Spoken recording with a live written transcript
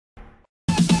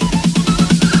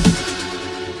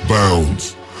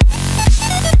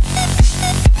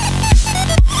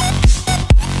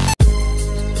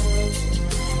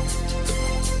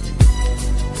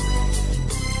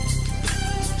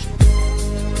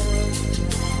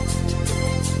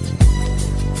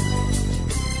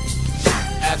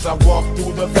As I walk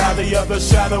through the valley of the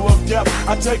shadow of death,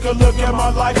 I take a look at my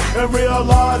life and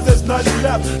realize there's nothing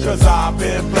left. Cause I've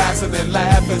been blasting and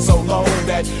laughing so long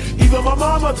that even my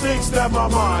mama thinks that my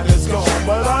mind is gone.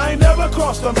 But I ain't never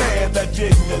crossed a man that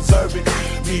didn't deserve it.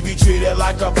 Me be treated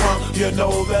like a punk, you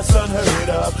know that's unheard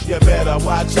of. You better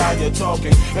watch how you're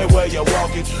talking and where you're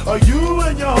walking, or you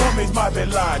and your homies might be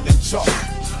lying in chalk.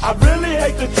 I really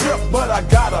hate the trip, but I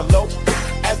gotta low.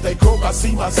 As they croak, I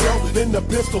see myself in the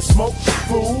pistol smoke.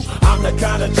 Fool, I'm the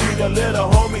kind of G the little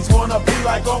homies wanna be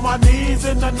like, on my knees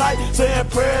in the night, saying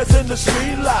prayers in the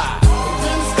street light.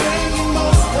 Been spending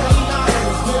most of the night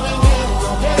living in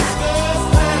the gangsta's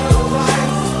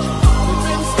paradise. We've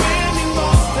been spending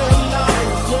most of the night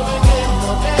living in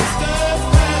the gangsta's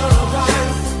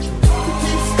paradise. We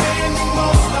keep spending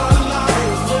most of the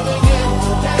night living in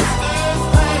the gangsta's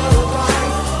paradise.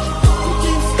 We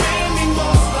keep spending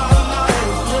most of the night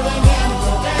living in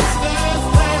the gangsta's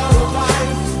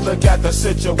paradise. Look at the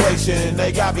situation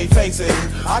they got me facing.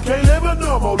 I can't live a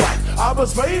normal life. I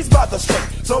was raised by the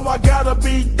street, so I gotta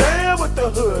be down with the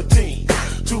hood team.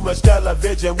 Too much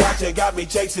television watching got me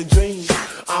chasing dreams.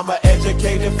 I'm an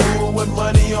educated fool with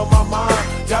money on my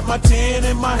mind. Got my tin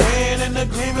in my hand and a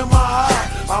gleam in my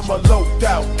eye. I'm a loped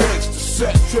out gangster,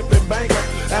 set tripping banker,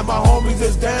 and my homies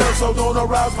is down, so don't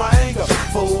arouse my anger.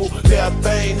 Fool, death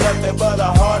ain't nothing but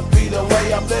a heartbeat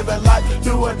away. I'm living life,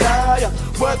 do or die.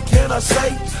 What can I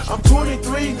say? I'm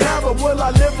 23 now, but will I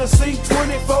live to see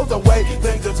 24? The way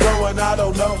things is going, I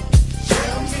don't know.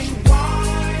 Tell me